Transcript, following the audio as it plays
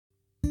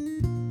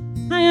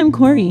Hi, I'm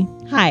Corey.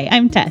 Hi,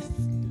 I'm Tess.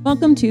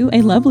 Welcome to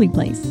A Lovely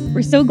Place.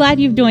 We're so glad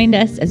you've joined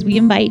us as we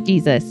invite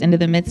Jesus into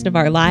the midst of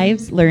our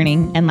lives,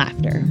 learning, and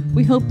laughter.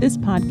 We hope this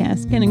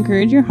podcast can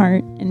encourage your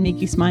heart and make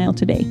you smile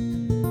today.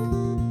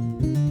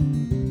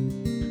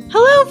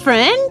 Hello,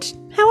 friend.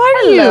 How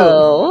are you?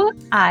 Hello.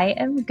 I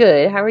am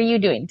good. How are you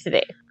doing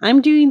today?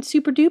 I'm doing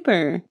super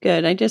duper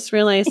good. I just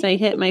realized I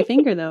hit my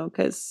finger though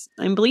because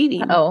I'm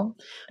bleeding. Oh,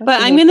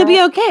 but I'm going to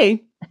be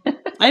okay.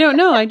 I don't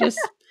know. I just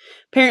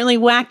apparently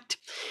whacked.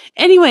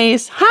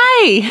 Anyways,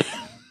 hi.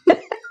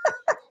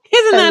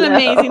 Isn't that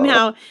amazing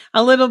how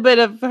a little bit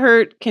of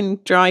hurt can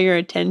draw your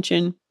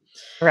attention?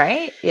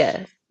 Right?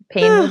 Yes.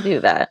 Pain will do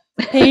that.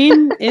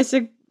 Pain is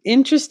a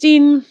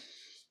interesting.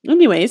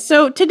 Anyway,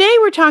 so today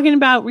we're talking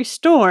about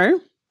restore,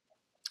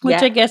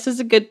 which I guess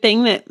is a good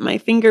thing that my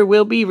finger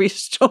will be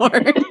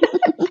restored.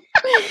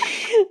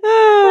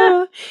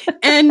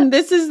 And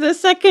this is the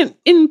second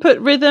input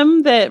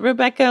rhythm that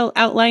Rebecca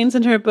outlines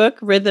in her book,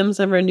 Rhythms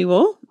of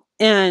Renewal.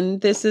 And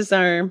this is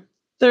our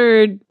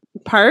third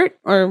part,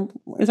 or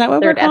is that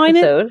what we're calling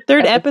it?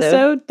 Third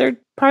episode, third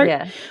part.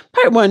 Yeah.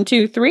 Part 1,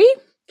 2, 3.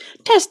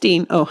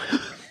 Testing. Oh.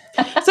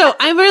 So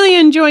I'm really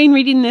enjoying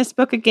reading this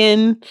book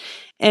again.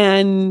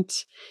 And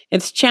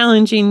it's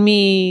challenging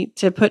me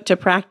to put to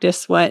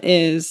practice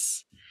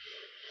what's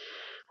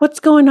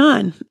going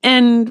on.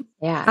 And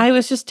I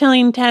was just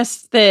telling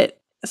Tess that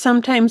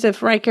sometimes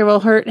if Riker will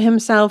hurt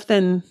himself,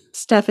 then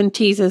Stefan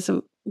teases,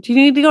 do you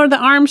need to go to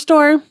the arm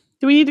store?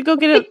 Do we need to go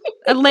get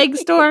a leg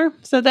store?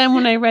 So then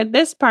when I read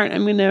this part,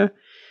 I'm going to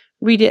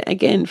read it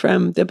again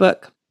from the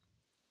book,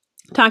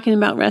 talking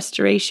about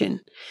restoration.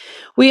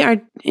 We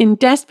are in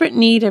desperate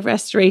need of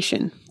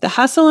restoration. The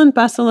hustle and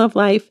bustle of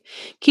life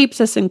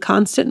keeps us in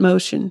constant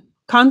motion,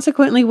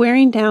 consequently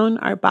wearing down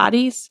our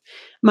bodies,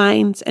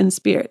 minds, and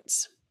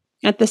spirits.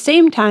 At the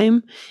same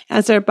time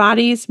as our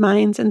bodies,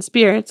 minds, and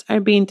spirits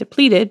are being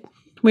depleted,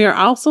 we are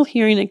also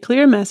hearing a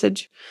clear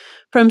message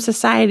from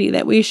society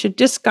that we should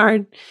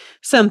discard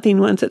something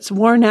once it's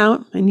worn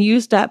out and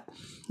used up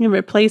and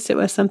replace it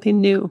with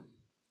something new.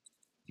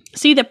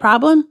 See the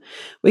problem?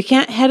 We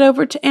can't head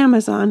over to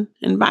Amazon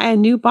and buy a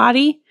new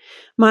body,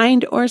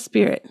 mind, or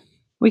spirit.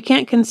 We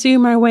can't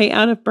consume our way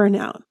out of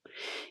burnout.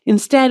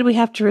 Instead, we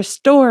have to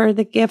restore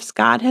the gifts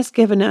God has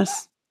given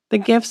us, the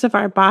gifts of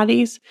our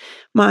bodies,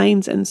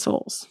 minds, and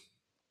souls.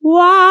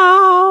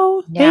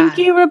 Wow. Yeah. Thank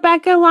you,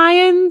 Rebecca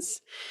Lyons,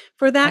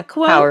 for that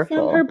quote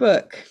from her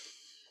book.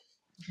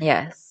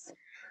 Yes.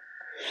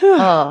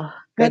 Oh,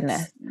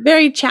 goodness. That's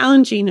very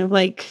challenging of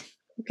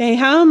okay,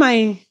 how am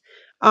I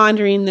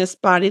honoring this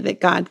body that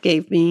God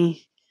gave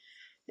me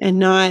and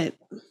not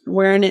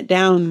wearing it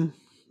down?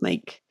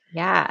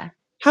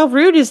 How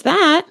rude is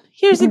that?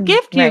 Here's a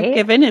gift you've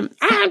given him.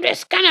 I'm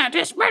just gonna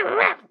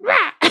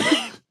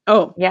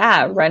oh.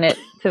 Yeah, run it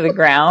to the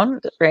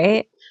ground,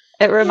 right?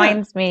 It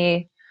reminds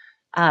me,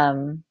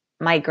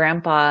 my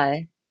grandpa,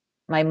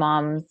 my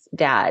mom's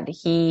dad,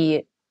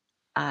 he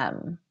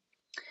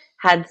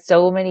had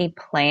so many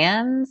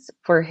plans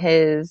for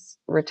his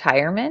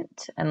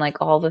retirement and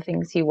all the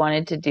things he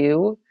wanted to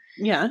do.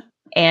 Yeah.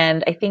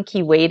 And I think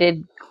he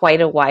waited quite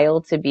a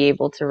while to be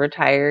able to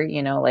retire.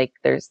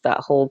 There's that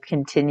whole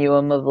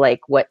continuum of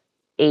what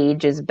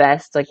age is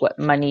best, what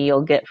money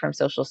you'll get from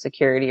Social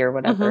Security or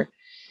whatever. Mm-hmm.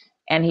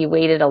 And he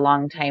waited a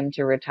long time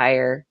to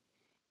retire.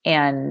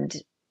 And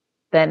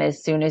then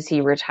as soon as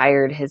he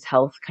retired, his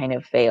health kind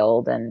of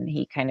failed and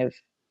he kind of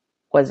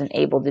wasn't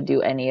able to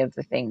do any of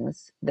the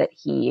things that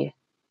he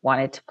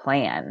wanted to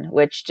plan,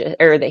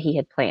 that he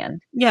had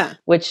planned. Yeah.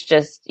 Which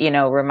just,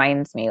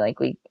 reminds me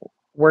we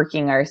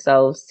working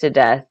ourselves to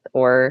death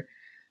or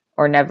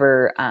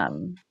never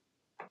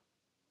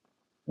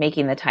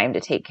making the time to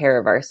take care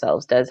of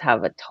ourselves does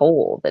have a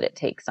toll that it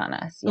takes on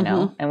us, you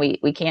know, and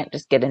we can't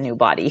just get a new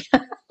body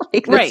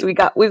this. Right. We've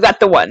got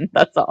the one,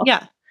 that's all.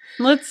 Yeah.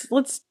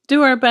 Let's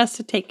do our best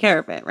to take care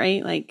of it.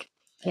 Right.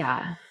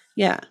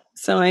 Yeah.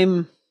 So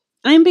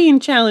I'm being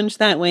challenged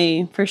that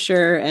way for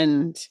sure.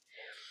 And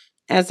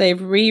as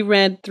I've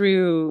reread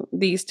through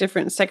these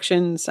different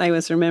sections, I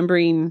was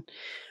remembering,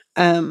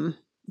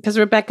 because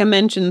Rebecca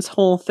mentions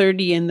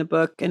Whole30 in the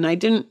book, and I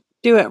didn't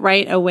do it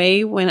right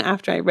away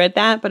after I read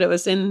that, but it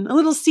was in a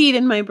little seed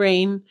in my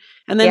brain.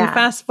 And then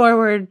fast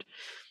forward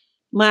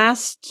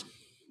last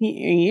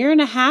year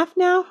and a half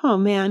now. Oh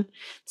man,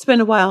 it's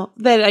been a while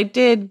that I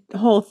did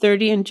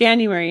Whole30 in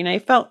January, and I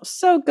felt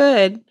so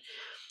good.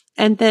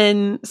 And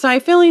then, so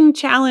I'm feeling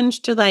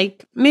challenged to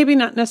maybe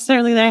not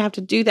necessarily that I have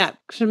to do that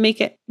to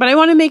make it, but I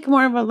want to make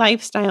more of a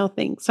lifestyle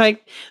thing. So I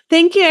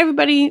thank you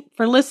everybody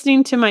for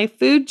listening to my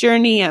food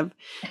journey of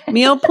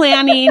meal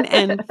planning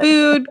and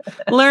food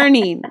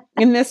learning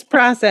in this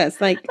process.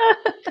 But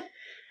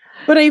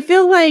I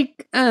feel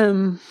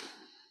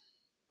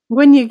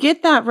when you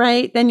get that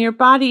right, then your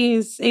body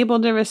is able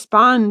to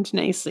respond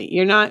nicely.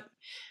 You're not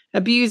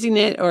abusing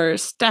it or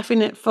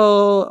stuffing it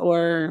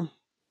full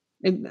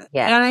and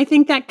I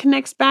think that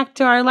connects back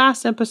to our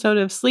last episode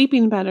of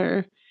sleeping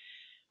better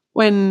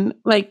when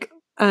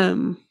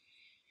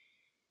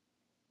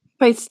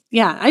But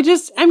yeah, I'm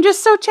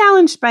just so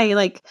challenged by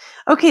like,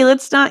 okay,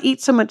 let's not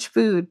eat so much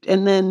food.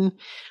 And then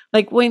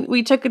like when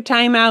we took a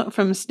time out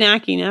from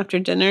snacking after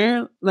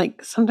dinner,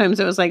 like sometimes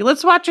it was like,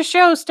 let's watch a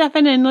show,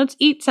 Stefan, and let's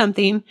eat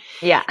something.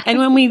 Yeah. And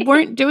when we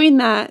weren't doing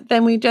that,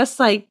 then we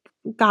just like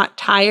got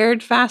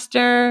tired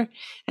faster.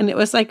 And it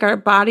was like our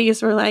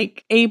bodies were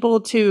like able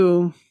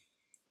to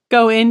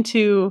go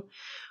into,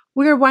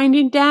 we're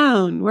winding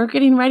down. We're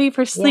getting ready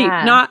for sleep.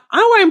 Yeah. Not,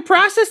 oh, I'm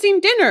processing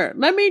dinner.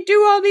 Let me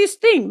do all these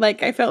things.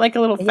 Like I felt like a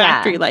little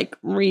factory, Yeah. like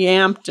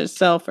reamped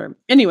itself. Or,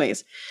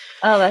 anyways.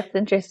 Oh, that's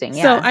interesting. So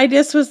Yeah. I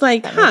just was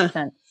like, That makes huh,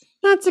 sense.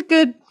 that's a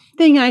good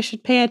thing. I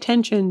should pay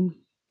attention.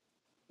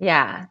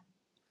 Yeah.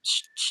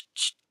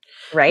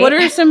 What Right?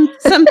 are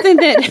something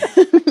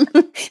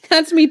that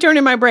that's me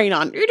turning my brain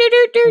on?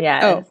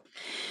 Yes. Oh,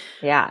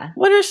 Yeah.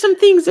 what are some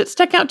things that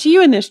stuck out to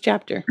you in this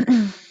chapter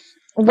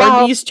or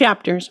Well, these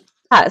chapters?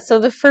 so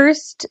the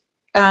first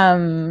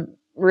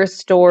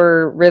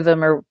restore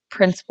rhythm or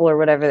principle or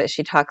whatever that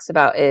she talks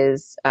about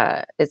is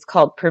it's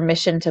called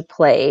permission to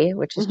play,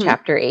 which is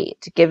chapter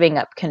 8, giving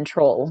up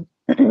control.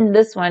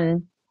 This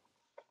one,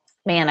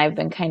 man, I've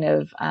been kind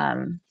of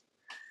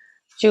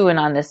chewing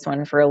on this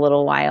one for a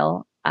little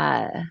while.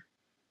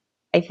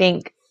 I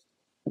think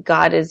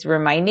God is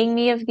reminding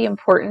me of the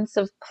importance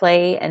of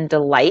play and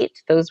delight.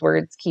 Those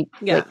words keep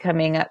like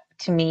coming up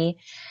to me.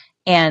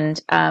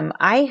 And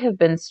I have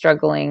been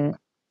struggling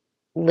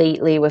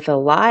lately with a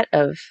lot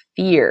of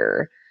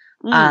fear.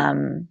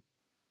 And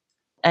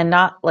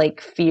not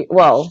like fear.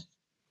 Well,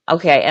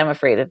 okay, I am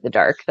afraid of the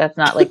dark. That's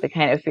not like the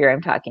kind of fear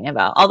I'm talking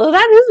about. Although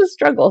that is a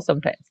struggle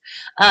sometimes.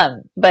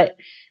 But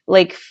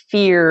like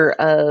fear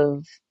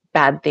of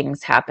bad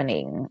things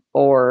happening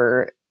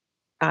or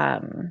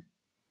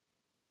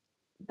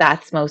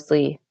that's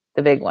mostly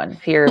the big one.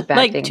 Fear of bad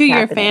Like things to your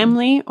happening.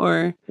 family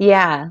or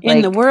Yeah,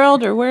 in the like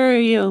world, or where are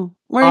you?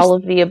 Where's all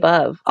of the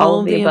above. All all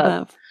of of the the above.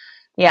 above?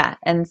 Yeah.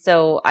 And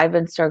so I've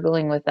been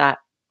struggling with that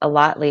a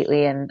lot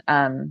lately. And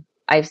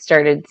I've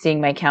started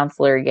seeing my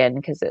counselor again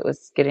because it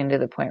was getting to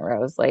the point where I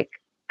was like,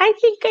 I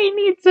think I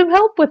need some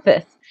help with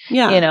this.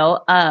 Yeah. You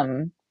know?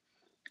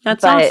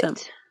 That's But awesome.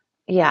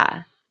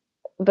 yeah.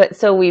 But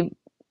so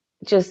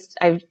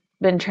I've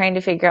been trying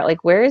to figure out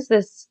like where is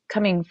this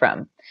coming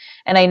from?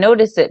 And I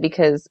notice it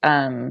because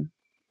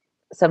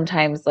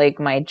sometimes like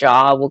my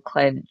jaw will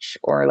clench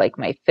or like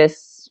my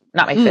fists,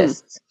 not my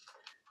fists,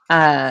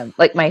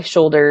 like my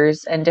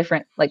shoulders and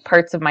different like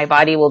parts of my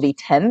body will be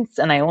tense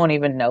and I won't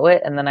even know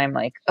it. And then I'm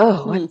like,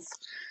 oh,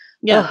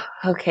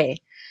 okay.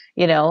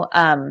 You know,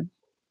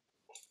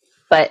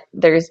 but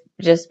there's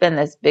just been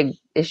this big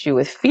issue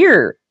with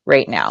fear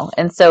right now.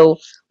 And so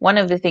one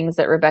of the things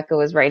that Rebecca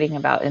was writing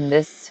about in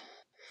this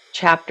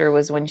chapter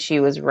was when she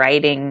was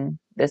riding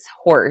this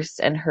horse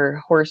and her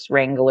horse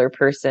wrangler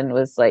person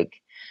was like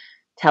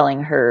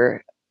telling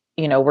her,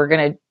 you know, we're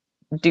going to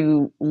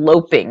do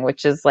loping,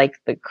 which is like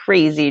the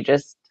crazy,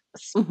 just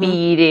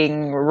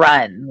speeding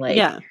run,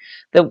 like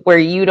the where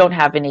you don't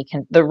have any,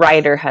 the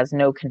rider has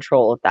no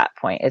control at that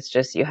point. It's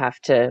just you have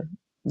to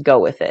go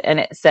with it. And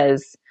it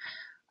says,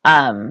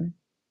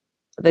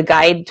 the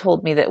guide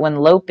told me that when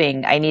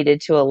loping, I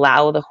needed to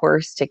allow the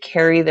horse to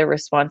carry the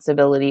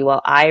responsibility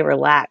while I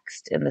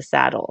relaxed in the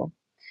saddle.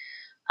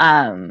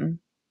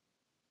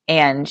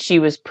 And she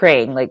was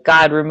praying like,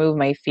 God, remove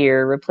my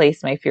fear,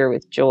 replace my fear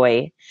with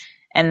joy.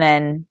 And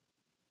then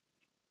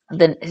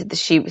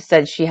she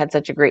said she had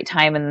such a great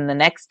time, and then the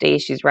next day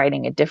she's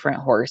riding a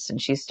different horse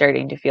and she's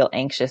starting to feel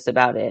anxious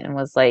about it and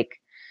was like,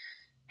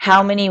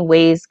 how many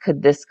ways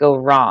could this go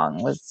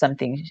wrong, was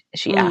something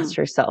she asked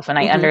herself. And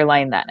I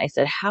underlined that and I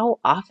said, how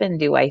often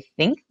do I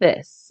think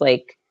this,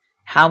 like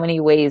how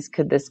many ways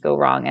could this go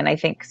wrong? And I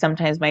think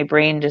sometimes my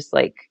brain just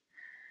like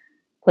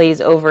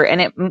plays over,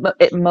 and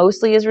it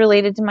mostly is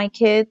related to my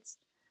kids,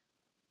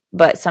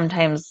 but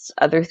sometimes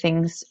other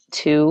things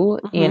too,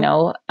 you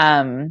know.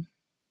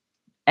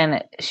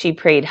 And she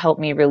prayed, help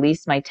me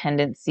release my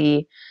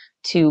tendency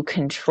to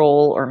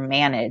control or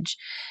manage.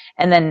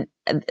 And then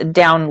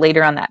down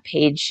later on that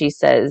page, she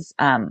says,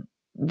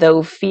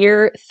 though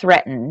fear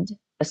threatened,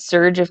 a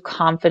surge of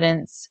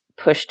confidence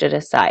pushed it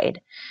aside.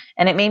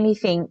 And it made me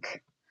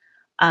think,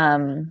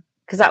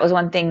 because that was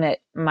one thing that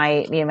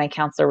me and my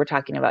counselor were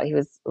talking about. He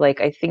was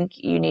like, I think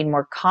you need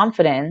more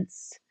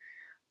confidence.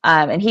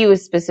 And he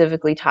was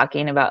specifically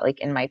talking about like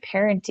in my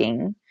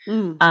parenting.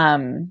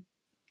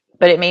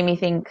 But it made me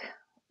think,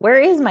 where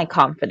is my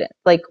confidence?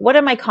 Like, what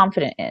am I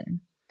confident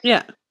in?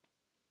 Yeah.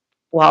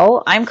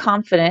 Well, I'm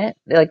confident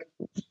like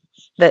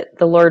that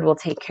the Lord will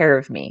take care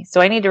of me.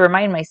 So I need to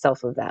remind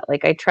myself of that.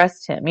 Like I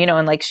trust him, you know,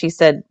 and like she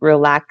said,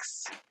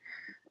 relax.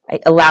 I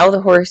allow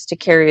the horse to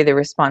carry the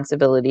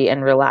responsibility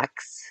and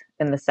relax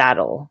in the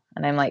saddle.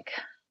 And I'm like,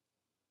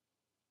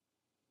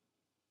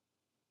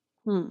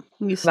 You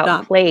about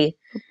stop. play.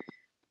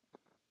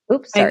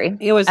 Oops, sorry.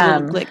 It was a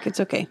little click. It's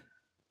okay.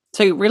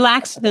 So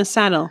relax in the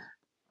saddle.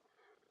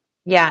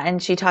 Yeah,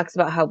 and she talks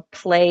about how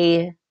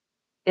play,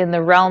 in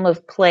the realm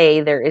of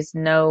play, there is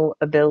no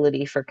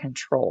ability for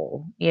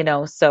control, you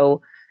know.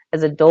 So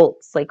as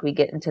adults, like we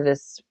get into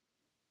this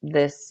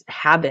this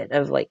habit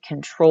of like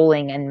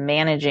controlling and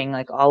managing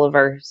like all of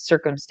our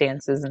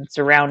circumstances and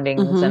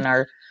surroundings and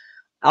our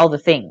all the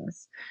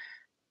things,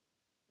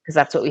 because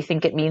that's what we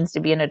think it means to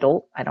be an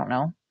adult. I don't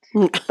know.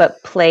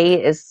 But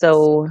play is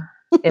so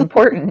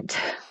important,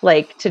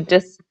 like to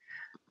just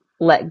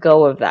let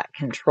go of that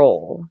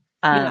control.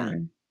 Yeah.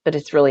 But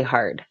it's really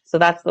hard. So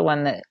that's the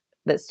one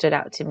that stood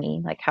out to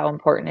me, like how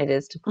important it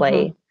is to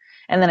play.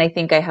 And then I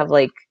think I have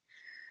like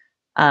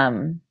a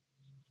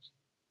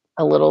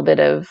little bit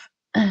of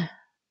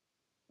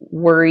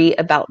worry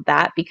about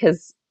that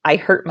because I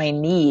hurt my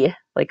knee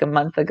like a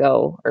month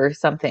ago or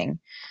something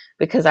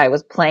because I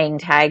was playing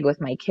tag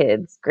with my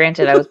kids.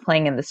 Granted, I was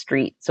playing in the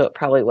street, so it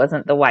probably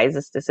wasn't the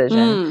wisest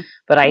decision,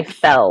 but I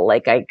fell,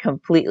 like I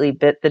completely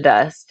bit the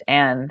dust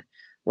and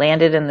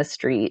landed in the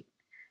street,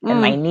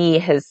 and my knee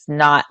has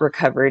not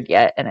recovered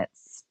yet, and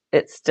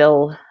it's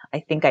still,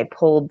 I think I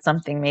pulled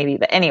something maybe,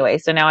 but anyway,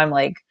 so now I'm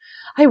like,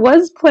 I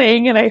was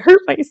playing and I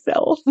hurt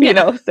myself, you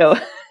know, so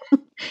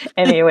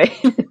anyway,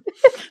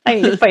 I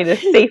need to find a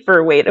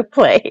safer way to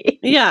play.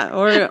 Yeah,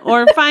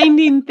 or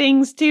finding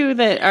things too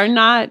that are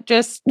not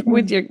just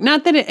with your,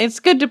 not that it's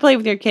good to play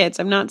with your kids.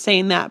 I'm not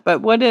saying that,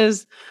 but what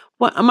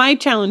my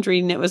challenge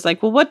reading it was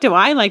like, well, what do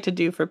I like to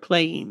do for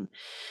playing?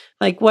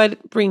 Like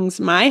what brings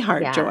my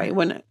heart joy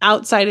when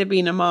outside of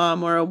being a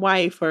mom or a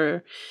wife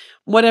or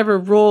whatever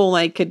role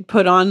I could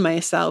put on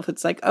myself,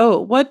 it's like, oh,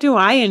 what do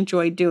I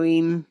enjoy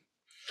doing?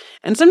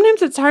 And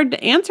sometimes it's hard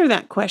to answer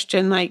that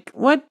question. Like,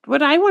 what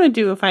would I want to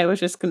do if I was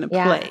just going to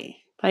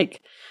play?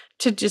 Like,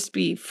 to just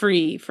be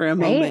free for a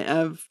moment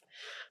of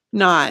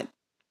not,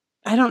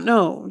 I don't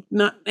know,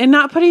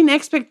 not putting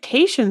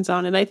expectations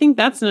on it. I think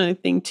that's another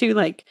thing too.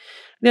 Like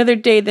the other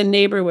day, the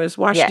neighbor was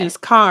washing his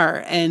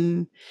car,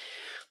 and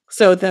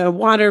so the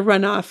water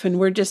runoff, and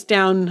we're just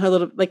down a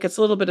little, like it's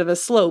a little bit of a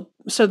slope.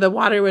 So the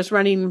water was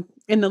running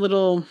in the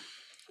little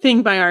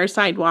thing by our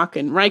sidewalk,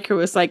 and Riker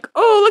was like,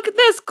 "Oh, look at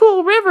this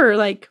cool river!"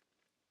 Like,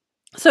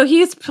 so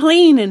he's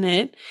playing in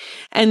it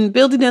and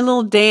building a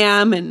little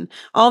dam and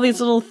all these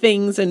little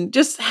things, and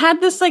just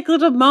had this like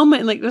little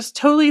moment, like this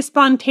totally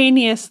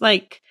spontaneous,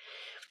 like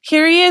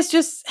here he is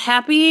just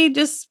happy,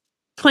 just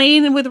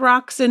playing with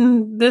rocks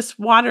and this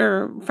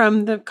water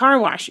from the car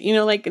wash, you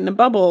know, like in the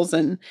bubbles.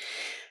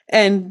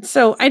 And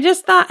so I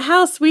just thought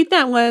how sweet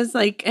that was,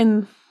 like,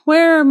 and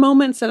where are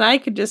moments that I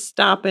could just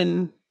stop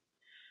and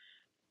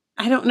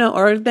I don't know,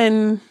 or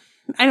then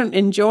I don't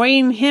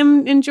enjoying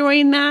him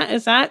enjoying that.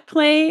 Is that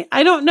play?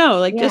 I don't know.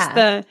 Like just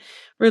the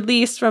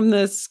release from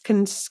this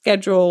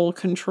schedule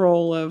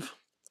control of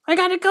I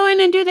got to go in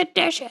and do the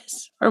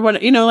dishes or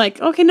what, you know, like,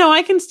 okay, no,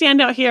 I can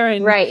stand out here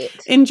and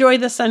enjoy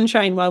the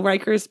sunshine while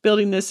Riker's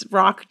building this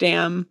rock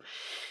dam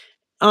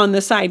on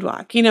the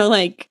sidewalk, you know,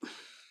 like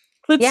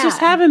let's just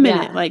have a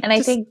minute. Like, and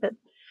I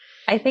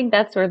think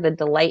that's where the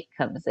delight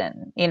comes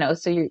in, you know,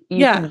 so you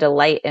can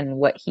delight in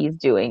what he's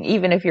doing,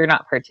 even if you're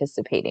not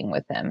participating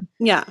with him.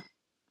 Yeah.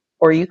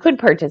 Or you could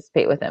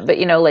participate with him, but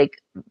you know,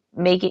 like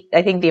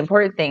I think the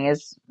important thing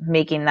is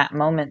making that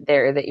moment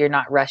there that you're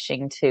not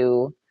rushing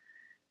to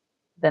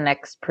the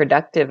next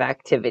productive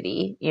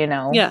activity, you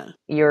know,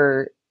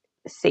 you're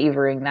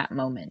savoring that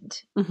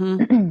moment.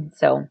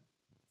 So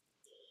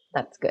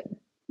that's good.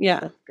 Yeah.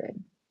 That's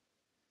good.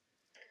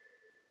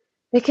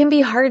 It can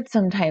be hard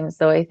sometimes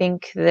though. I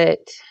think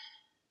that,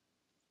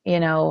 you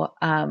know,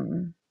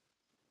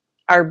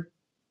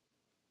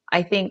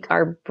 I think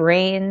our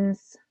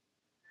brains,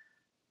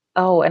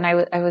 and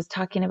I was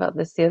talking about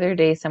this the other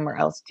day somewhere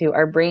else too.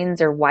 Our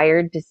brains are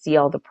wired to see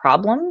all the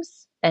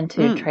problems and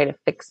to try to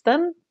fix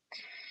them.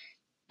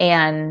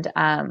 And,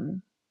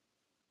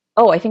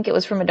 I think it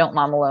was from a Don't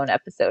Mom Alone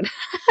episode.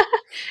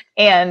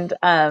 and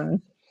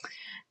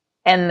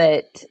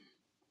that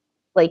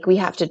like we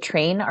have to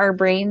train our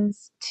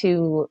brains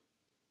to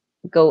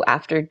go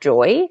after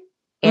joy,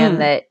 and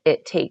that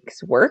it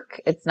takes work.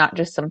 It's not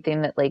just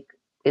something that like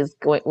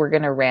we're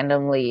going to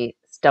randomly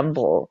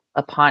stumble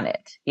upon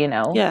it, you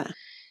know? Yeah.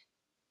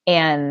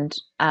 And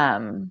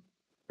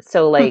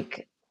so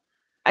like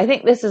I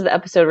think this is the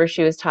episode where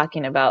she was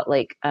talking about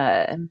like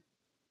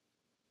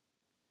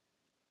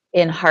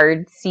in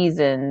hard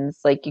seasons,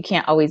 like you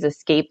can't always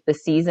escape the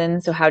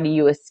season. So how do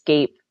you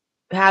escape?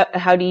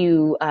 How do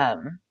you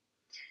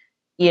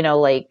you know,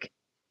 like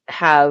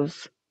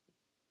have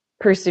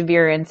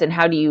perseverance, and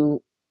how do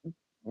you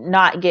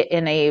not get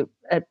in a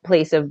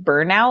place of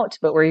burnout,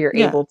 but where you're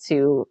able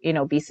to, you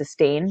know, be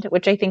sustained,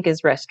 which I think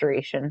is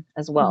restoration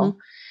as well.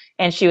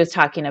 And she was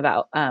talking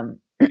about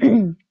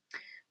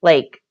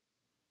like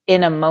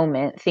in a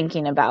moment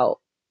thinking about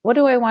what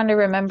do I want to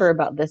remember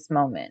about this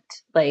moment,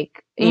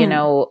 like you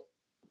know,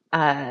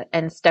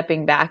 and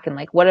stepping back and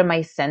like what am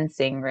I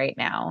sensing right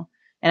now.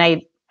 And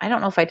I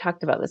don't know if I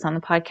talked about this on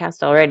the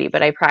podcast already,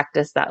 but I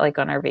practiced that like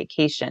on our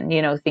vacation, you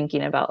know,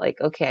 thinking about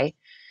like, okay,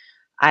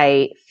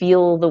 I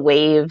feel the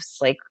waves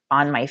like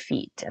on my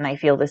feet, and I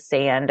feel the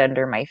sand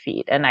under my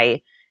feet, and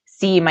I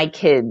see my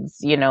kids,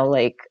 you know,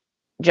 like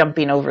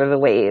jumping over the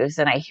waves,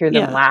 and I hear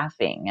them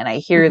laughing, and I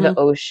hear the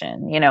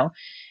ocean, you know.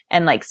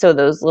 And like so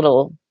those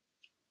little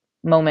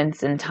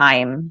moments in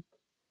time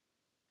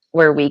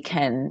where we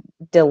can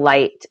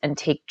delight and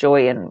take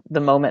joy in the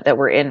moment that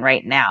we're in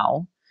right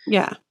now,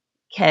 Yeah.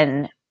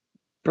 can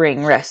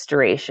bring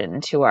restoration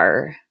to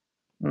our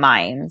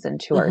minds and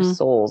to our Mm-hmm.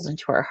 souls and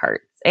to our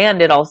hearts.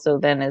 And it also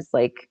then is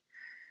like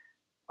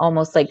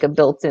almost like a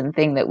built-in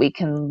thing that we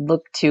can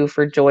look to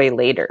for joy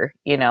later,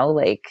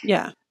 like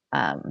Yeah.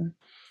 um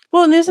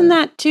Well, and isn't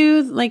that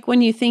too, like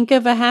when you think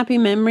of a happy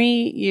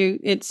memory,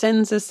 it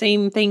sends the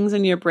same things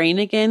in your brain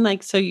again.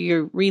 Like, so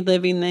you're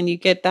reliving, then you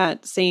get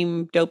that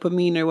same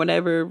dopamine or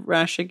whatever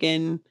rush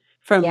again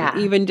from yeah.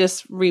 even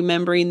just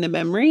remembering the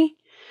memory.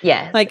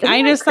 Yes. Like, Isn't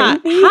I that just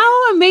thought, crazy?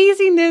 how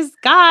amazing is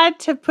God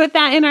to put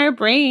that in our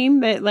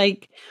brain that,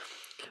 like,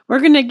 we're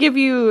going to give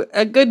you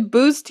a good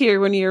boost here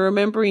when you're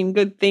remembering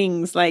good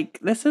things. Like,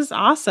 this is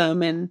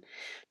awesome. And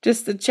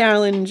just the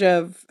challenge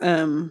of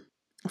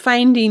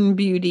finding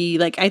beauty.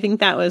 Like, I think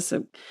that was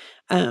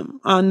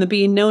on the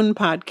Being Known Oh,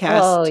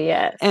 podcast.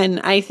 yes. And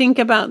I think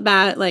about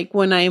that, like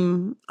when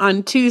I'm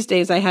on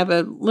Tuesdays, I have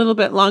a little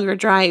bit longer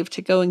drive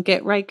to go and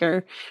get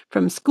Riker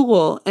from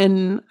school.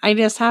 And I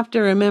just have to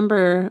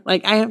remember,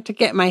 like, I have to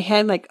get my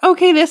head like,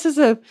 okay, this is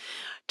a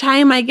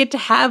time I get to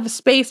have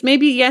space.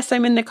 Maybe, yes,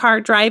 I'm in the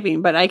car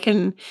driving, but I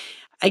can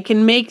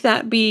make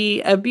that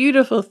be a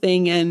beautiful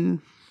thing.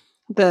 And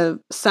the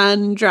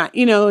sun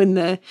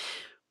and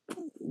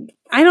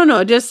I don't know,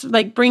 it just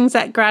like brings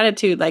that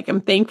gratitude. Like,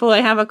 I'm thankful I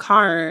have a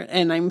car,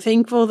 and I'm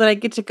thankful that I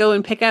get to go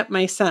and pick up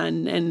my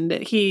son, and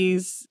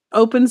he's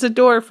opens the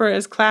door for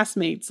his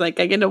classmates.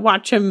 Like, I get to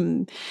watch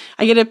him,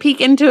 I get to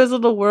peek into his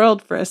little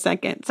world for a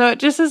second. So it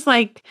just is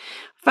like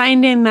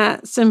finding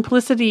that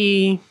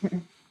simplicity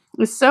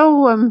is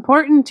so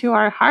important to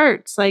our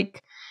hearts.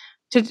 Like,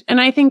 and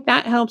I think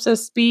that helps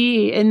us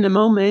be in the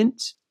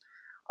moment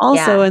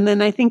also. Yeah. And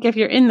then I think if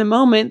you're in the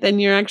moment, then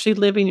you're actually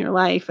living your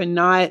life and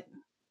not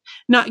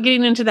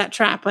getting into that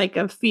trap like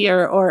of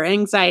fear or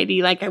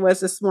anxiety like I was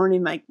this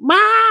morning, like,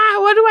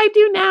 what do I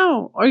do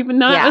now? Or even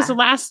though that was Yeah.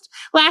 the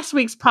last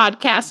week's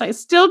podcast, I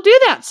still do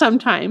that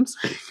sometimes.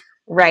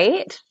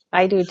 Right?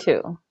 I do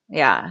too.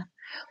 Yeah.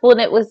 Well,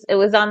 and it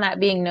was on that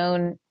Being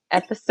Known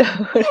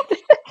episode.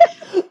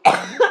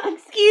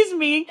 Excuse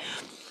me.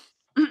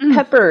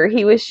 Pepper,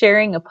 he was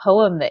sharing a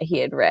poem that he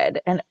had read,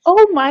 and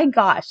oh my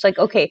gosh, like,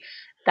 okay,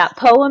 that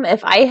poem,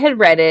 if I had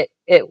read it,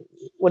 it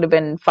would have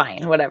been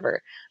fine,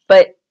 whatever.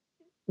 But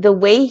the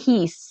way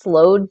he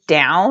slowed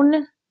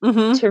down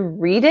Mm-hmm. to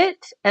read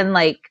it, and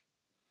like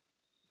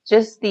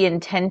just the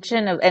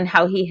intention of, and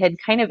how he had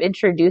kind of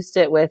introduced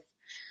it with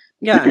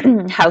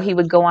Yeah. how he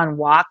would go on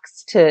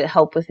walks to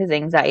help with his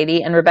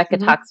anxiety. And Rebecca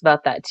Mm-hmm. talks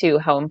about that too,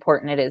 how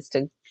important it is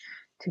to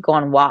go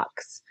on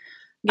walks.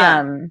 Yeah.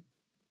 Um,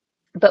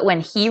 but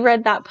when he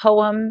read that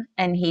poem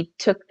and he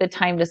took the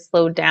time to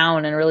slow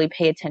down and really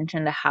pay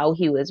attention to how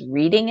he was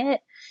reading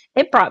it,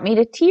 it brought me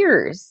to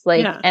tears.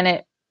 Like, Yeah. and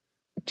it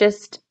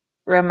just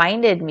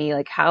reminded me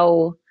like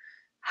how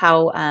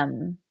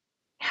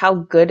how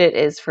good it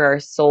is for our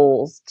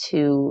souls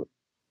to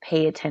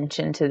pay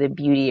attention to the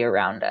beauty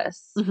around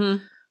us. Mm-hmm.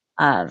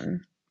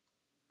 Um,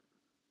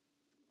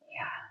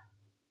 yeah,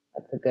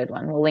 that's a good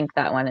one. We'll link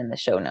that one in the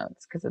show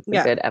notes because it's a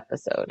Yeah. good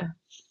episode.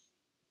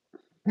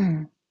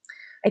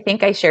 I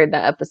think I shared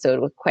that episode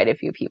with quite a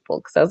few people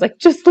because I was like,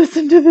 just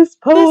listen to this This is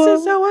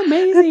poem. so It's,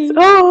 amazing.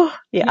 oh,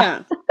 yeah.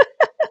 Yeah.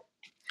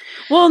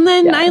 Well, and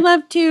then I Yeah.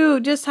 love to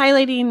just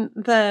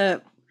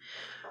highlighting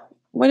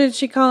what did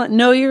she call it?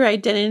 Know your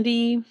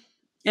identity.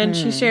 And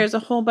she Mm, shares a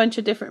whole bunch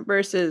of different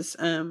verses.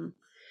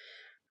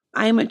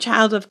 I am a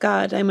child of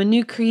God. I'm a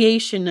new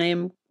creation. I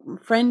am a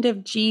friend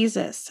of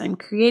Jesus. I'm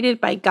created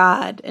by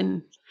God.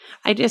 And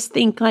I just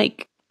think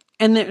like,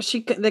 and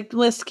the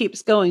list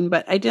keeps going,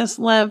 but I just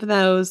love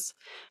those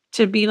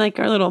to be like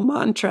our little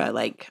mantra.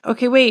 Like,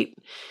 okay, wait,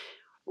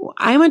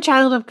 I'm a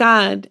child of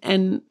God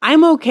and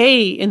I'm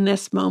okay in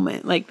this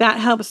moment. Like, that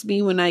helps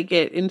me when I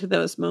get into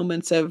those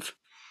moments of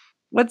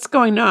what's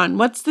going on.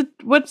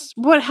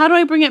 How do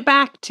I bring it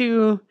back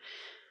to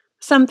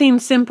something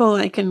simple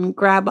I can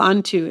grab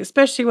onto,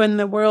 especially when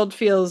the world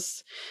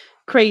feels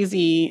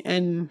crazy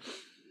and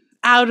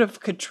out of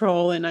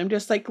control. And I'm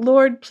just like,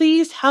 Lord,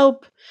 please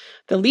help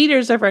the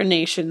leaders of our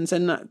nations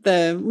and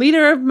the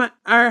leader of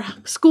our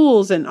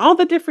schools and all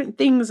the different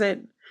things that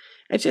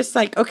it's just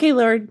like, okay,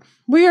 Lord,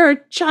 we are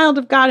a child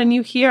of God and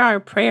you hear our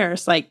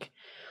prayers. Like,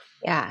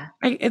 yeah.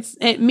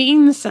 it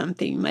means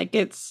something. Like,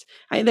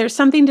 there's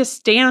something to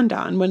stand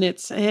on when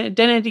it's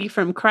identity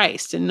from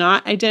Christ and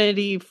not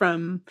identity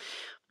from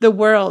the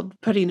world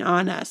putting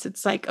on us.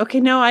 It's like,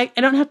 okay, no, I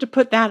don't have to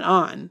put that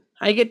on.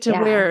 I get to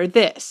Yeah. wear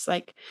this.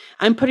 Like,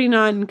 I'm putting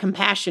on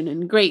compassion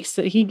and grace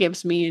that he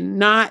gives me and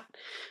not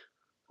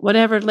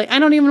whatever. Like, I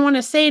don't even want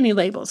to say any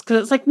labels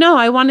because it's like, no,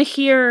 I want to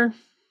hear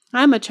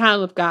I'm a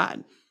child of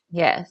God.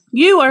 Yes.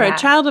 You are a Yeah.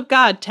 child of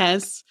God,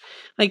 Tess.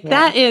 Like,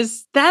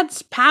 Yes.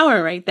 that's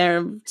power right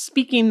there.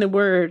 Speaking the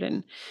word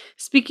and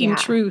speaking Yeah.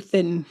 truth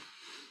and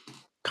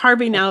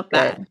carving That's out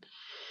that. good.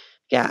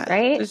 Yeah,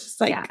 Right? it's just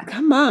like, Yeah.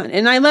 come on.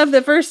 And I love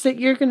the verse that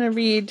you're going to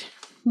read,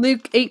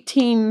 Luke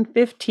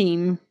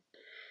 18:15,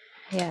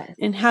 Yes.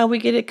 and how we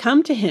get to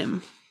come to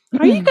him.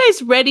 Are you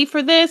guys ready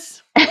for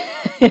this?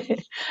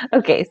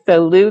 Okay,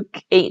 so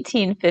Luke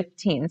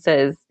 18:15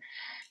 says,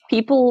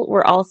 people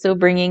were also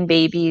bringing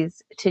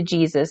babies to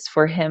Jesus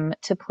for him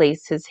to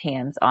place his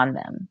hands on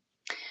them.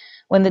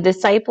 When the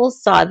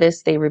disciples saw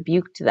this, they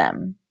rebuked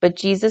them. But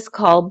Jesus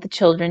called the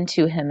children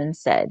to him and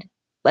said,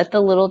 let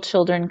the little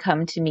children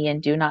come to me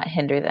and do not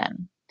hinder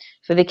them,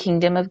 for the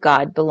kingdom of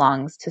God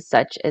belongs to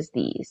such as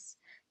these.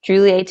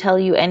 Truly I tell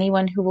you,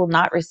 anyone who will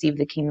not receive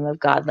the kingdom of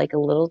God like a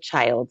little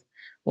child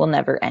will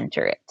never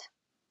enter it.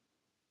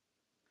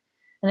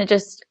 And it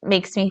just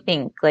makes me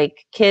think,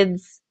 like,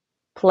 kids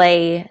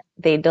play,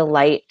 they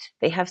delight,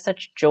 they have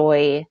such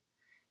joy,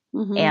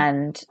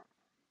 and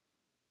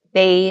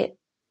they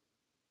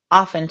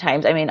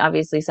oftentimes, I mean,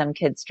 obviously some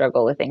kids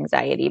struggle with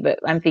anxiety, but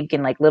I'm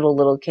thinking like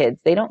little kids,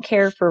 they don't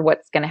care for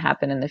what's going to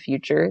happen in the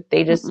future.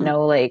 They just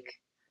know, like,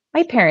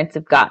 my parents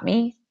have got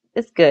me.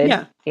 It's good,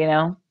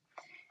 Yeah.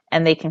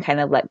 and they can kind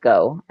of let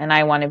go. And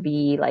I want to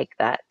be like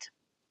that.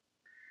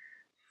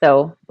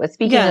 So, but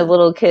speaking of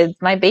little kids,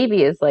 my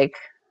baby is like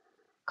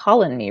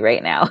calling me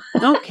right now.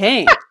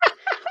 Okay.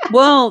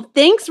 Well,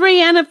 thanks,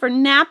 Rihanna, for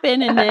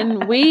napping,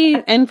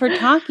 and for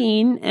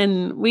talking.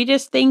 And we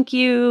just thank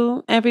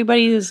you,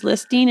 everybody who's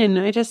listening. And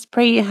I just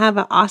pray you have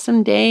an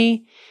awesome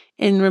day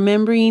in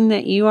remembering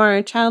that you are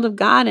a child of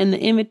God. And the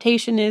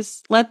invitation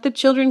is let the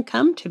children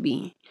come to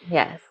me.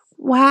 Yes.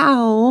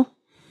 Wow.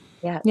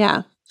 Yeah.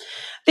 Yeah.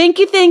 Thank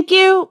you. Thank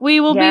you. We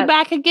will be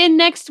back again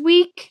next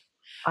week.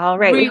 All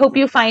right. We hope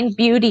you find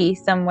beauty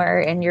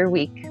somewhere in your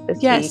week this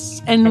week.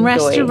 Yes. And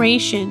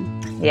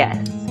restoration.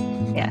 Yes.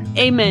 Yes.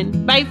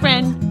 Amen. Bye,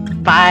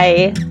 friend.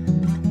 Bye.